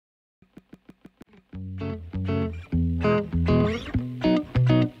Good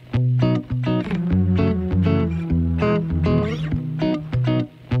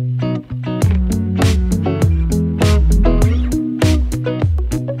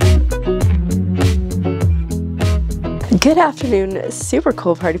afternoon, super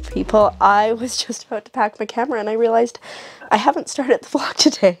cool party people. I was just about to pack my camera and I realized I haven't started the vlog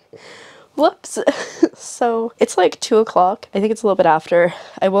today. Whoops. So it's like 2 o'clock. I think it's a little bit after.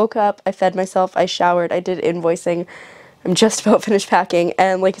 I woke up, I fed myself, I showered, I did invoicing. I'm just about finished packing,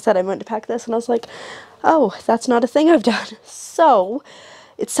 and like I said, I went to pack this and I was like, oh, that's not a thing I've done. So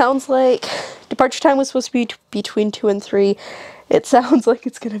it sounds like departure time was supposed to be between 2 and 3. It sounds like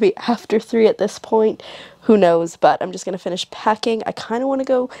it's going to be after 3 at this point. Who knows, but I'm just going to finish packing. I kind of want to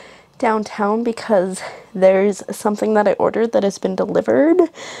go downtown because there's something that I ordered that has been delivered,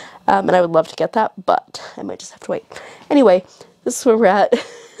 and I would love to get that, but I might just have to wait. Anyway, this is where we're at.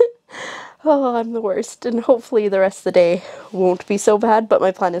 Oh, I'm the worst, and hopefully the rest of the day won't be so bad, but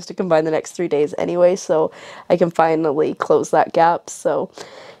my plan is to combine the next 3 days anyway, so I can finally close that gap, so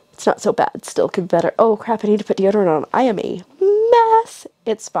it's not so bad. Still could be better. Oh crap, I need to put deodorant on. I am a mess.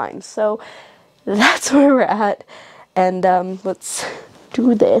 It's fine. So that's where we're at, and let's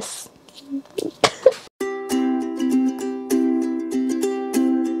do this.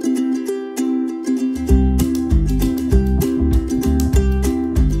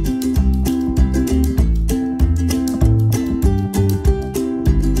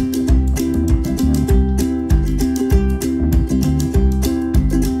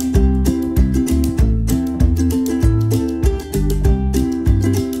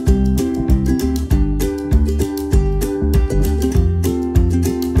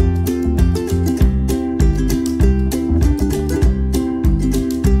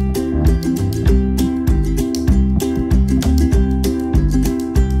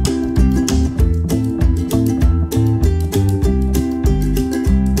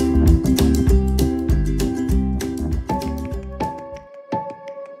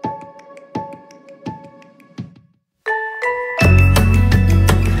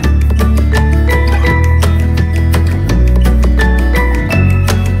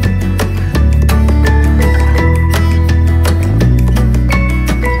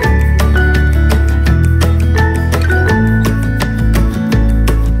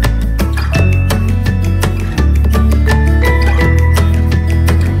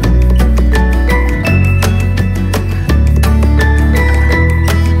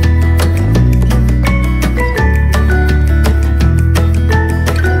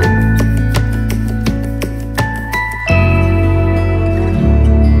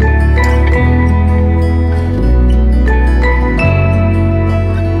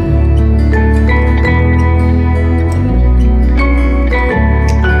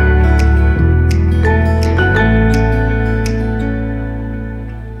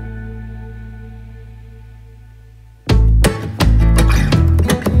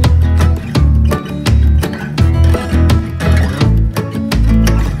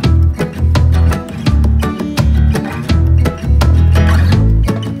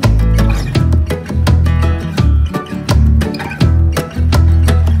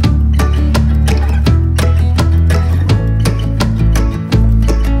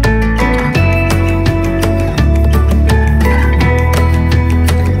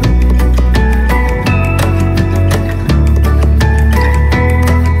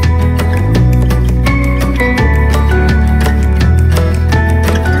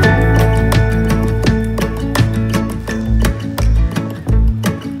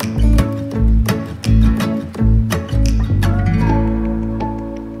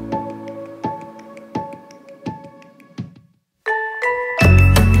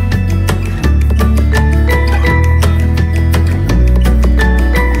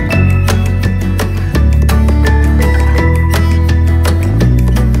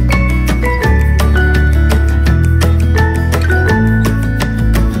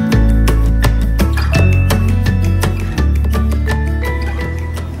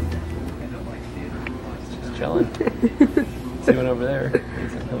 See one over there.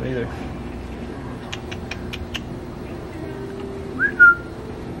 He's not coming either.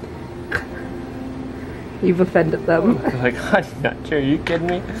 You've offended them. Oh my god, I'm not sure. Are you kidding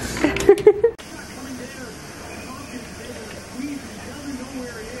me? Is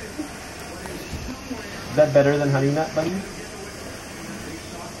that better than Honey Nut Bunny?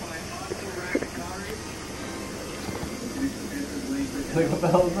 Like, what the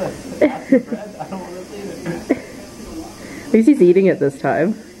hell is this? After bread? I don't want to see it. At least he's eating it this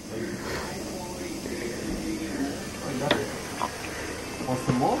time. Want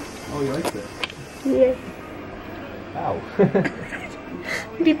some more? Oh, he likes it. Yeah. Ow.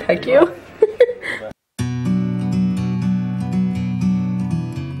 Maybe peck you?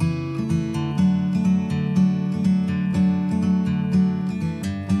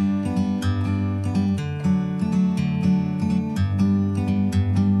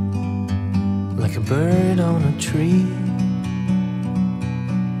 Like a bird on a tree,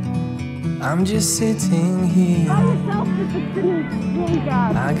 I'm just sitting here.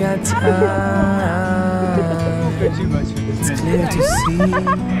 I got time. It's clear to see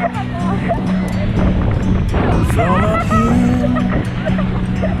from up here.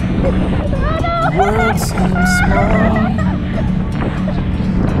 The world seems small.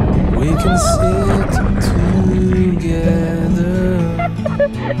 We can sit together.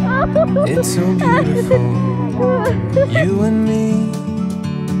 It's so beautiful, you and me.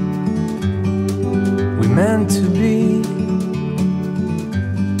 We meant to be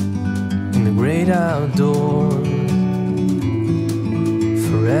in the great outdoors,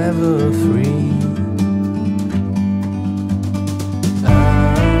 forever free.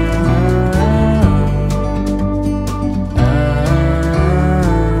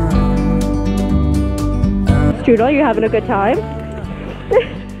 Strudel, you having a good time?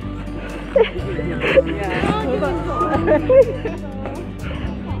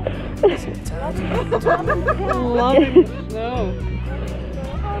 Loving snow.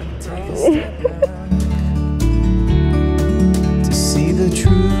 To see the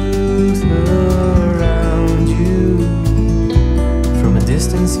truth around you. From a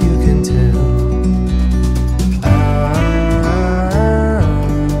distance you can tell.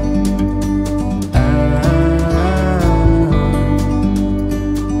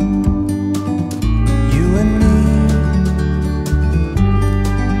 You and me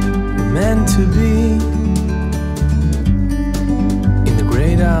were meant to be in the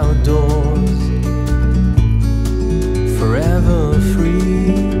great outdoors, forever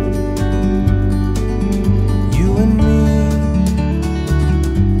free. You and me,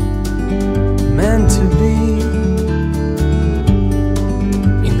 meant to be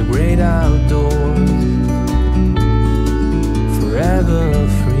in the great outdoors, forever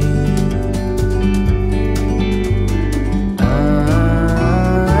free.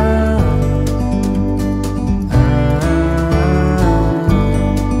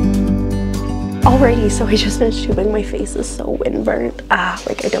 Alrighty, so I just finished tubing. My face is so windburnt.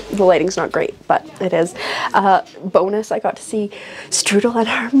 Like the lighting's not great, but it is. Bonus, I got to see Strudel and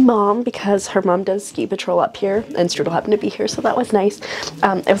her mom because her mom does ski patrol up here and Strudel happened to be here, so that was nice.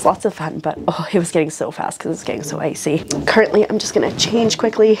 It was lots of fun, but oh, it was getting so fast because it's getting so icy. Currently, I'm just gonna change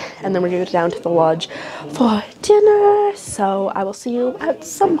quickly and then we're gonna go down to the lodge for dinner. So I will see you at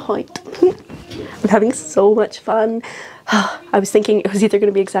some point. I'm having so much fun. I was thinking it was either going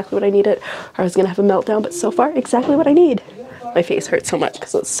to be exactly what I needed or I was going to have a meltdown, but so far, exactly what I need. My face hurts so much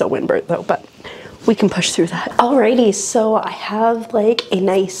because it's so windburnt though, but we can push through that. Alrighty, so I have like a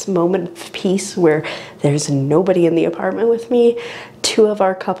nice moment of peace where there's nobody in the apartment with me. 2 of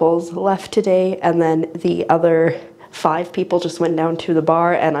our couples left today and then the other 5 people just went down to the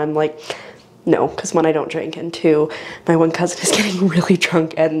bar and I'm like, no, because 1, I don't drink, and 2, my one cousin is getting really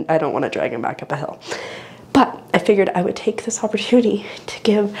drunk and I don't want to drag him back up a hill. But I figured I would take this opportunity to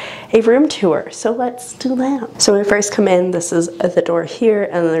give a room tour, so let's do that. So when we first come in, this is the door here,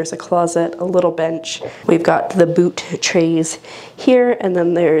 and then there's a closet, a little bench. We've got the boot trays here, and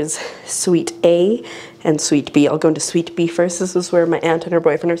then there's suite A and suite B. I'll go into suite B first. This is where my aunt and her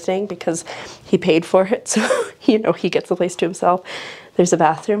boyfriend are staying because he paid for it, so you know, he gets the place to himself. There's a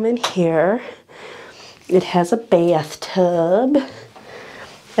bathroom in here. It has a bathtub,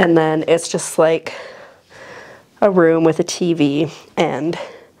 and then it's just like a room with a TV and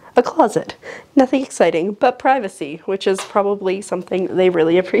a closet. Nothing exciting, but privacy, which is probably something they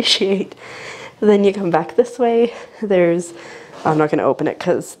really appreciate. Then you come back this way, there's, I'm not gonna open it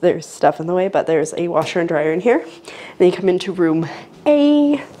because there's stuff in the way, but there's a washer and dryer in here. Then you come into room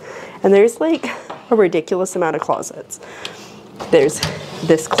A, and there's like a ridiculous amount of closets. There's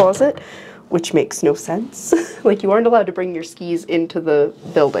this closet, which makes no sense. Like, you aren't allowed to bring your skis into the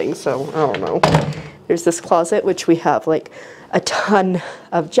building, so I don't know. There's this closet, which we have like a ton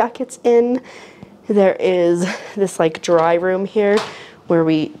of jackets in. There is this like dry room here where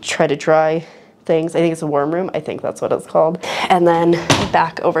we try to dry things. I think it's a warm room. I think that's what it's called. And then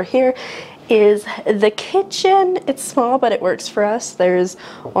back over here is the kitchen. It's small, but it works for us. There's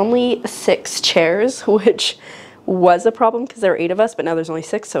only 6 chairs, which was a problem because there were 8 of us, but now there's only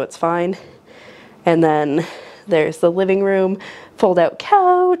 6, so it's fine. And then there's the living room, fold out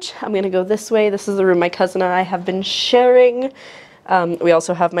couch. I'm gonna go this way. This is the room my cousin and I have been sharing. We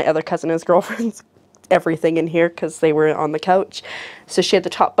also have my other cousin and his girlfriend's everything in here because they were on the couch. So she had the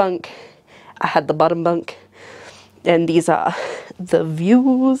top bunk, I had the bottom bunk, and these are the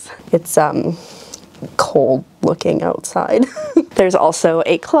views. It's cold looking outside. There's also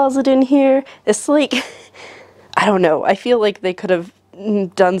a closet in here. It's like, I don't know, I feel like they could have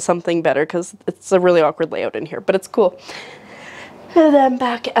done something better because it's a really awkward layout in here, but it's cool. And then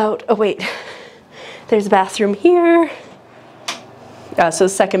back out, oh wait, there's a bathroom here. So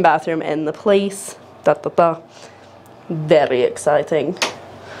second bathroom in the place. Very exciting.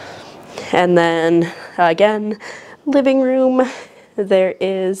 And then again, living room. There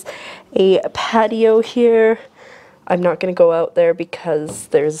is a patio here. I'm not going to go out there because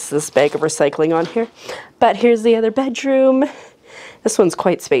there's this bag of recycling on here. But here's the other bedroom. This one's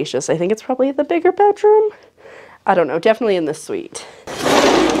quite spacious. I think it's probably the bigger bedroom. I don't know, definitely in the suite.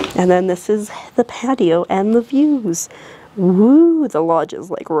 And then this is the patio and the views. Woo, the lodge is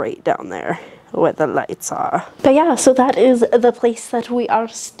like right down there where the lights are. But yeah, so that is the place that we are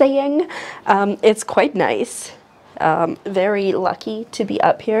staying. It's quite nice. Very lucky to be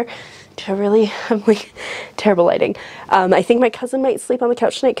up here. I'm like, terrible lighting. I think my cousin might sleep on the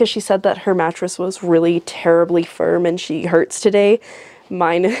couch tonight because she said that her mattress was really terribly firm and she hurts today.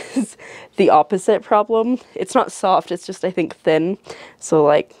 Mine is the opposite problem. It's not soft, it's just, I think, thin. So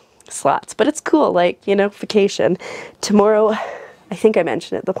like slats, but it's cool, like, you know, vacation. Tomorrow, I think I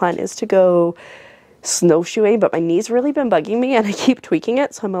mentioned it, the plan is to go snowshoeing, but my knee's really been bugging me and I keep tweaking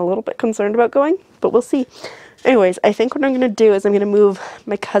it, so I'm a little bit concerned about going, but we'll see. Anyways, I think what I'm going to do is I'm going to move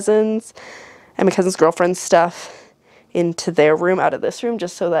my cousins and my cousin's girlfriend's stuff into their room out of this room,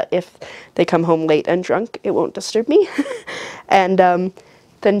 just so that if they come home late and drunk, it won't disturb me. And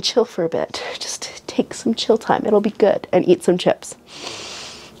then chill for a bit. Just take some chill time. It'll be good. And eat some chips.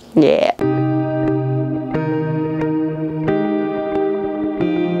 Yeah.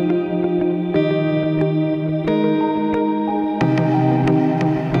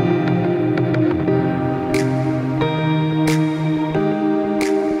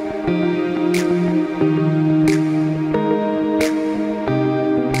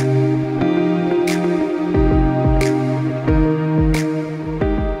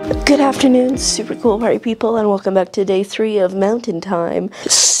 Good afternoon, super cool party people, and welcome back to day 3 of mountain time.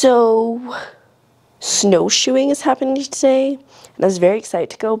 So, snowshoeing is happening today, and I was very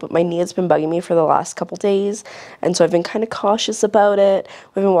excited to go, but my knee has been bugging me for the last couple days, and so I've been kind of cautious about it.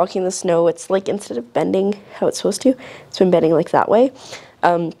 We've been walking in the snow. It's like, instead of bending how it's supposed to, it's been bending like that way.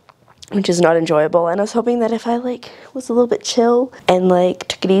 Which is not enjoyable, and I was hoping that if I like was a little bit chill and like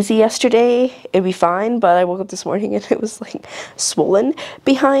took it easy yesterday, it'd be fine, but I woke up this morning and it was like swollen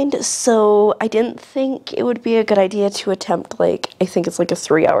behind, so I didn't think it would be a good idea to attempt, like, I think it's like a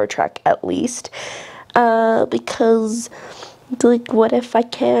 3-hour trek at least, because like, what if I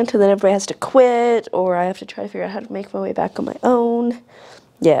can't and then everybody has to quit, or I have to try to figure out how to make my way back on my own.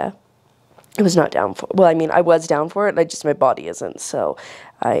 Yeah. I was not down for it. Well, I mean, I was down for it, my body isn't, so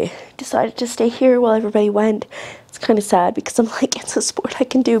I decided to stay here while everybody went. It's kind of sad because I'm like, it's a sport I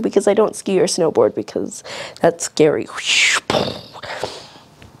can do because I don't ski or snowboard because that's scary.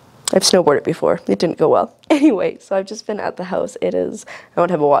 I've snowboarded before. It didn't go well. Anyway, so I've just been at the house. It is, I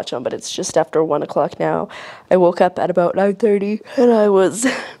don't have a watch on, but it's just after 1 o'clock now. I woke up at about 9:30 and I was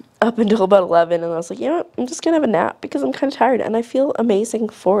up until about 11, and I was like, you know what, I'm just gonna have a nap because I'm kind of tired and I feel amazing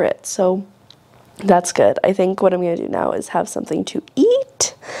for it. So that's good. I think what I'm going to do now is have something to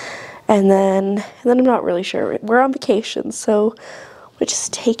eat, and then I'm not really sure. We're on vacation, so we're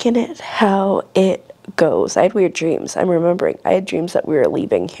just taking it how it goes. I had weird dreams. I'm remembering. I had dreams that we were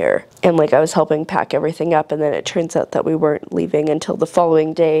leaving here, and like I was helping pack everything up, and then it turns out that we weren't leaving until the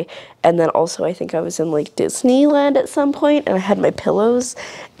following day. And then also I think I was in like Disneyland at some point, and I had my pillows,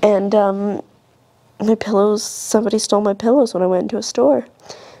 and somebody stole my pillows when I went into a store.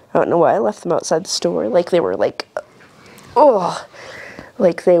 I don't know why I left them outside the store. Like they were like, oh,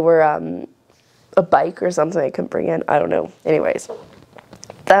 like they were a bike or something I couldn't bring in. I don't know. Anyways,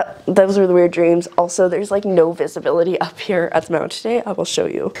 those were the weird dreams. Also, there's like no visibility up here at the mountain today. I will show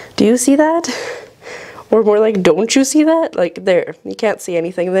you. Do you see that? Or more like, don't you see that? Like there, you can't see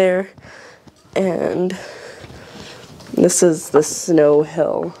anything there. And this is the snow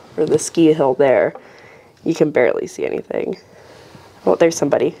hill, or the ski hill there. You can barely see anything. Oh, there's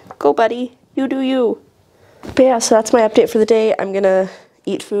somebody. Go, buddy. You do you. But yeah, so that's my update for the day. I'm gonna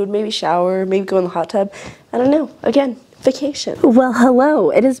eat food, maybe shower, maybe go in the hot tub. I don't know. Again, vacation. Well, hello.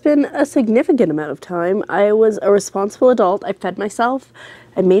 It has been a significant amount of time. I was a responsible adult. I fed myself,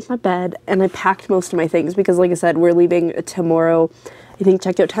 I made my bed, and I packed most of my things because, like I said, we're leaving tomorrow. I think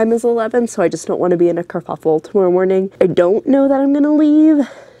checkout time is 11, so I just don't want to be in a kerfuffle tomorrow morning. I don't know that I'm gonna leave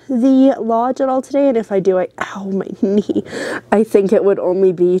the lodge at all today, and if I do, ow, my knee. I think it would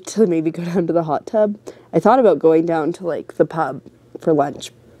only be to maybe go down to the hot tub. I thought about going down to like the pub for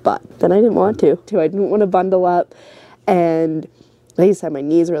lunch, but then I didn't want to. I didn't want to bundle up, and like I said, my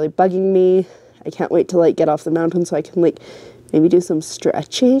knees are really bugging me. I can't wait to like get off the mountain so I can like maybe do some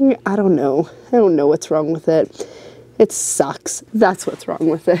stretching. I don't know what's wrong with it. It sucks. That's what's wrong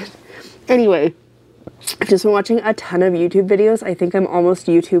with it. Anyway, I've just been watching a ton of YouTube videos. I think I'm almost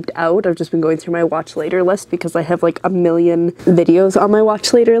YouTubed out. I've just been going through my watch later list because I have like a million videos on my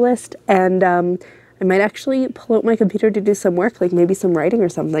watch later list, and I might actually pull out my computer to do some work, like maybe some writing or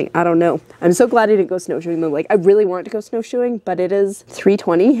something. I don't know. I'm so glad I didn't go snowshoeing though. Like, I really wanted to go snowshoeing, but it is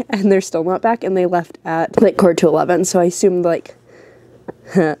 3:20 and they're still not back, and they left at like 11:15, so I assumed like,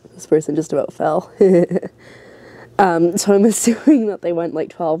 this person just about fell. So I'm assuming that they went like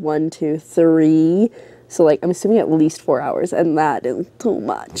 12, 1, 2, 3. So like, I'm assuming at least 4 hours, and that is too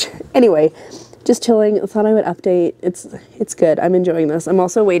much. Anyway, just chilling. Thought I would update. It's good. I'm enjoying this. I'm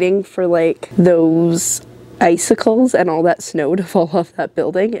also waiting for like those icicles and all that snow to fall off that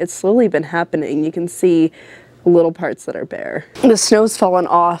building. It's slowly been happening. You can see little parts that are bare. The snow's fallen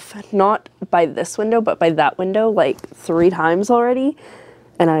off, not by this window, but by that window like 3 times already.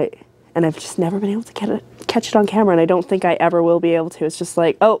 And I've just never been able to catch it on camera, and I don't think I ever will be able to. It's just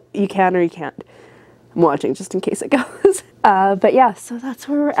like, oh, you can or you can't. I'm watching just in case it goes. But yeah, so that's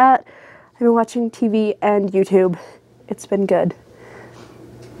where we're at. I've been watching TV and YouTube. It's been good.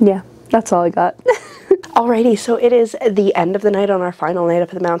 Yeah, that's all I got. Alrighty, so it is the end of the night on our final night up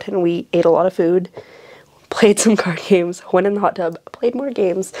at the mountain. We ate a lot of food, played some card games, went in the hot tub, played more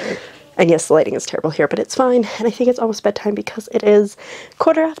games. And yes, the lighting is terrible here, but it's fine. And I think it's almost bedtime because it is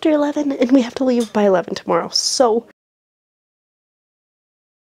 11:15 and we have to leave by 11 tomorrow. So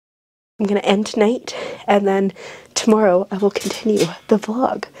I'm gonna end tonight, and then tomorrow I will continue the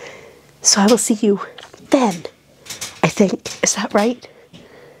vlog. So I will see you then, I think. Is that right?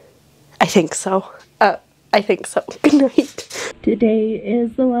 I think so. I think so. Good night. Today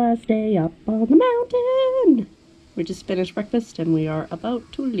is the last day up on the mountain. We just finished breakfast and we are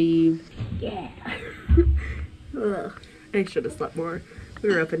about to leave. Yeah. Ugh, I should have slept more. We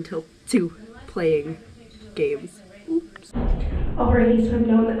were up until 2 playing games. Oops. Alrighty, so I'm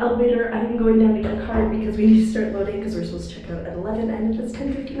now in the elevator. I'm going down to get a card because we need to start loading because we're supposed to check out at 11, and it is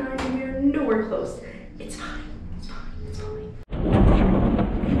 10:59 and we are nowhere close. It's fine. It's fine. It's fine.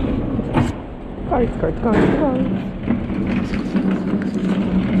 Cards, cards, cards, cards.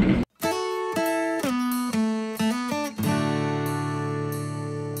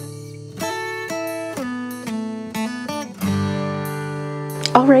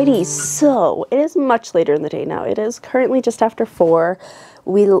 Alrighty, so it is much later in the day now. It is currently just after 4.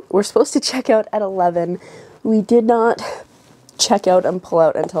 We were supposed to check out at 11. We did not check out and pull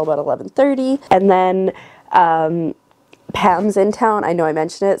out until about 11:30. And then Pam's in town. I know I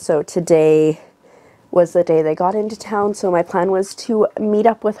mentioned it, so today was the day they got into town. So my plan was to meet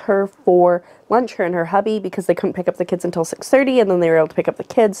up with her for lunch, her and her hubby, because they couldn't pick up the kids until 6:30, and then they were able to pick up the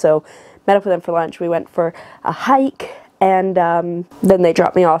kids. So met up with them for lunch. We went for a hike. And then they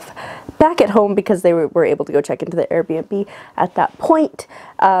dropped me off back at home because they were able to go check into the Airbnb at that point.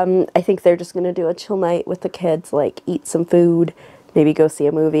 I think they're just going to do a chill night with the kids, like eat some food, maybe go see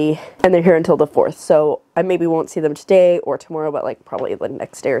a movie. And they're here until the 4th, so I maybe won't see them today or tomorrow, but like probably the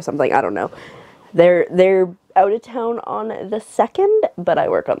next day or something. I don't know. They're out of town on the 2nd, but I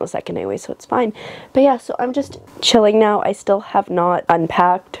work on the 2nd anyway, so it's fine. But yeah, so I'm just chilling now. I still have not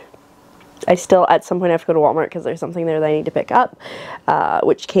unpacked. I still, at some point, have to go to Walmart because there's something there that I need to pick up,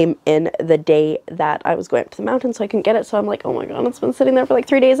 which came in the day that I was going up to the mountain, so I couldn't get it. So I'm like, oh my god, it's been sitting there for like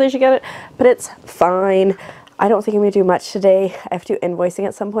 3 days, I should get it. But it's fine. I don't think I'm going to do much today. I have to do invoicing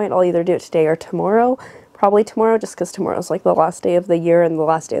at some point. I'll either do it today or tomorrow. Probably tomorrow, just because tomorrow's like the last day of the year and the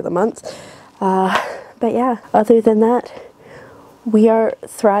last day of the month. But yeah, other than that, we are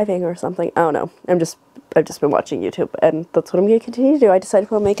thriving or something. I don't know. I've just been watching YouTube, and that's what I'm going to continue to do. I decided to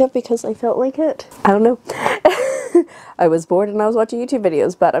put on makeup because I felt like it. I don't know. I was bored and I was watching YouTube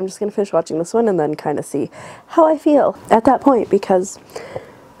videos, but I'm just going to finish watching this one and then kind of see how I feel at that point, because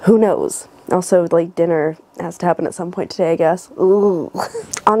who knows? Also, like, dinner has to happen at some point today, I guess. Ooh.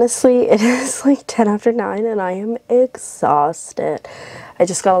 Honestly, it is like 10 after 9 and I am exhausted. I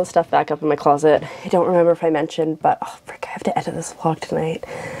just got all the stuff back up in my closet. I don't remember if I mentioned, but oh frick, I have to edit this vlog tonight.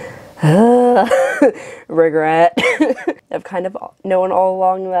 Regret. I've kind of known all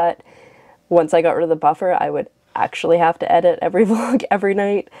along that once I got rid of the buffer, I would actually have to edit every vlog every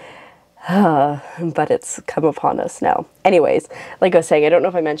night. But it's come upon us now. Anyways, like I was saying, I don't know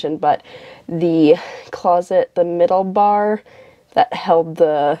if I mentioned, but the closet, the middle bar that held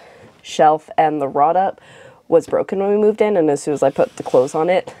the shelf and the rod up was broken when we moved in, and as soon as I put the clothes on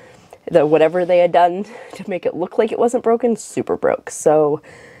it, whatever they had done to make it look like it wasn't broken, super broke. So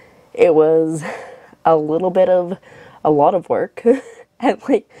it was a lot of work. And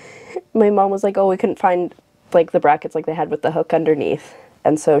like, my mom was like, oh, we couldn't find like the brackets like they had with the hook underneath.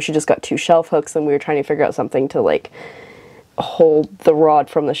 And so she just got 2 shelf hooks, and we were trying to figure out something to like hold the rod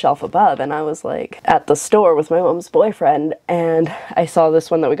from the shelf above. And I was like at the store with my mom's boyfriend, and I saw this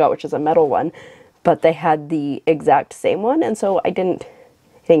one that we got, which is a metal one, but they had the exact same one. And so I didn't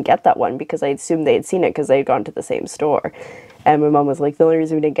get that one because I assumed they had seen it because they had gone to the same store. And my mom was like, the only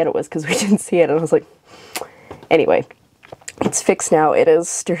reason we didn't get it was because we didn't see it. And I was like, anyway, it's fixed now. It is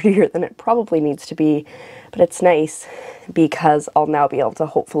sturdier than it probably needs to be, but it's nice because I'll now be able to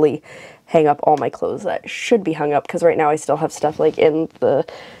hopefully hang up all my clothes that should be hung up, because right now I still have stuff like in the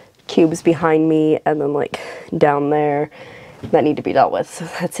cubes behind me and then like down there that need to be dealt with, so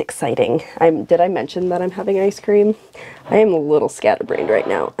that's exciting. Did I mention that I'm having ice cream? I am a little scatterbrained right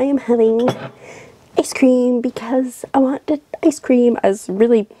now. I am having ice cream because I wanted ice cream. I was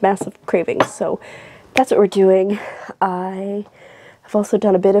really massive cravings, so that's what we're doing. I have also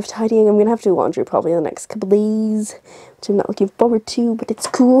done a bit of tidying. I'm gonna have to do laundry probably in the next couple days, which I'm not looking forward to, but it's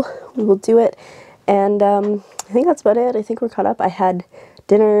cool. We will do it. And I think that's about it. I think we're caught up. I had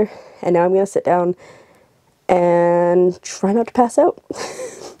dinner, and now I'm gonna sit down and try not to pass out.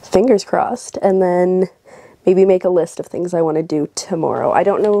 Fingers crossed. And then maybe make a list of things I want to do tomorrow. I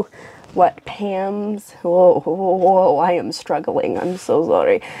don't know what Pam's... Whoa, I am struggling. I'm so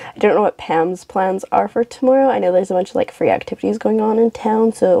sorry. I don't know what Pam's plans are for tomorrow. I know there's a bunch of like free activities going on in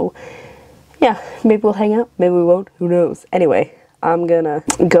town, so yeah, maybe we'll hang out, maybe we won't, who knows. Anyway, I'm gonna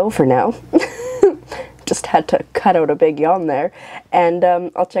go for now. Just had to cut out a big yawn there, and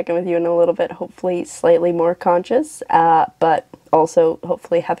I'll check in with you in a little bit, hopefully slightly more conscious, but also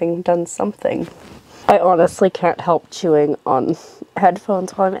hopefully having done something. I honestly can't help chewing on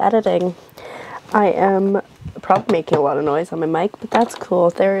headphones while I'm editing. I am probably making a lot of noise on my mic, but that's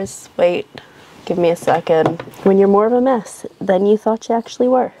cool. Wait, give me a second. When you're more of a mess than you thought you actually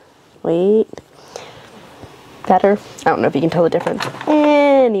were. Wait. Better? I don't know if you can tell the difference.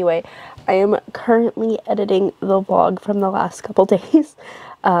 Anyway, I am currently editing the vlog from the last couple days.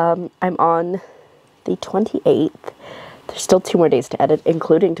 I'm on the 28th. There's still 2 more days to edit,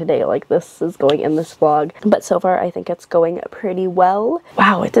 including today. Like, this is going in this vlog. But so far, I think it's going pretty well.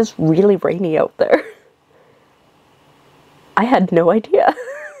 Wow, it is really rainy out there. I had no idea.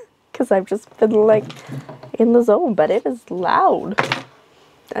 Because I've just been, like, in the zone. But it is loud.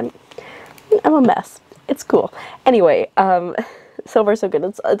 I'm a mess. It's cool. Anyway, so far so good.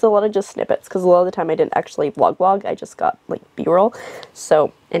 It's a lot of just snippets, because a lot of the time I didn't actually vlog. I just got, like, B-roll.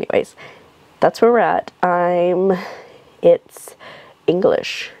 So, anyways, that's where we're at. It's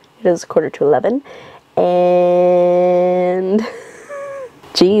English. It is 11:15, and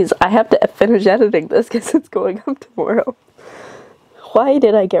geez, I have to finish editing this because it's going up tomorrow. Why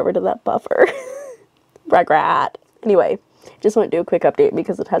did I get rid of that buffer? Regret. Anyway, just want to do a quick update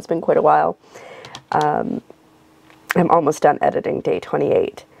because it has been quite a while. I'm almost done editing day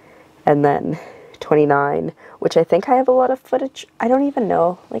 28, and then 29, which I think I have a lot of footage. I don't even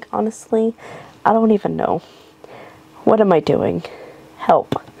know. Like, honestly, I don't even know. What am I doing?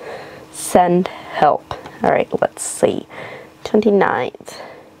 Help. Send help. Alright, let's see. 29th.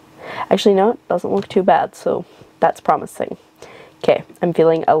 Actually, no, it doesn't look too bad, so that's promising. Okay, I'm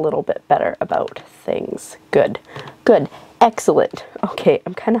feeling a little bit better about things. Good. Good. Excellent. Okay,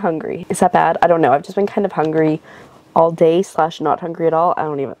 I'm kind of hungry. Is that bad? I don't know. I've just been kind of hungry all day / not hungry at all. I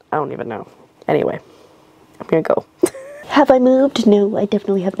don't even know. Anyway, I'm gonna go. Have I moved? No, I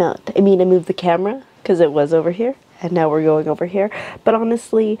definitely have not. I mean, I moved the camera because it was over here, and now we're going over here. But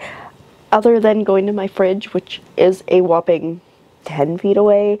honestly, other than going to my fridge, which is a whopping 10 feet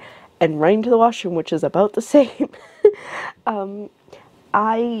away, and running to the washroom, which is about the same,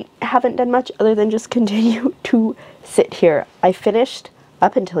 I haven't done much other than just continue to sit here. I finished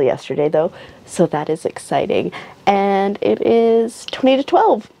up until yesterday, though, so that is exciting. And it is 20 to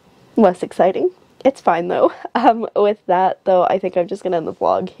 12. Less exciting. It's fine, though. With that, though, I think I'm just going to end the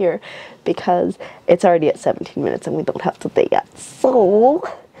vlog here because it's already at 17 minutes and we don't have to date yet. So,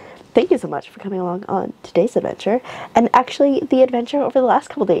 thank you so much for coming along on today's adventure. And actually, the adventure over the last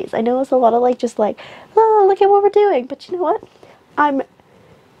couple days. I know it's a lot of, like, just like, oh, look at what we're doing. But you know what? I'm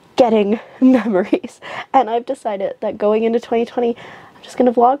getting memories. And I've decided that going into 2020, I'm just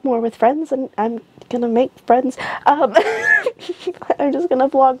going to vlog more with friends and I'm going to make friends. I'm just gonna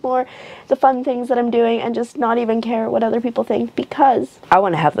vlog more the fun things that I'm doing and just not even care what other people think, because I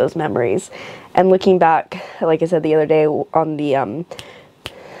want to have those memories. And looking back, like I said the other day on the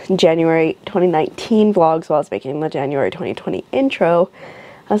January 2019 vlogs while I was making the January 2020 intro,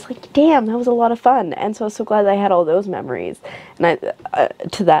 I was like, damn, that was a lot of fun. And so I was so glad that I had all those memories. And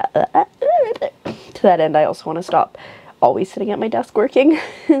to that end, I also want to stop always sitting at my desk working.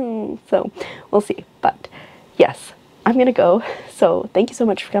 So we'll see. But yes, I'm gonna go. So thank you so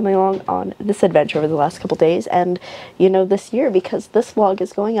much for coming along on this adventure over the last couple days, and this year, because this vlog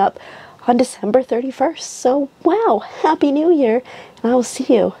is going up on December 31st. So wow, Happy New Year, and I will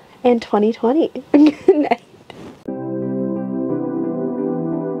see you in 2020. Good night.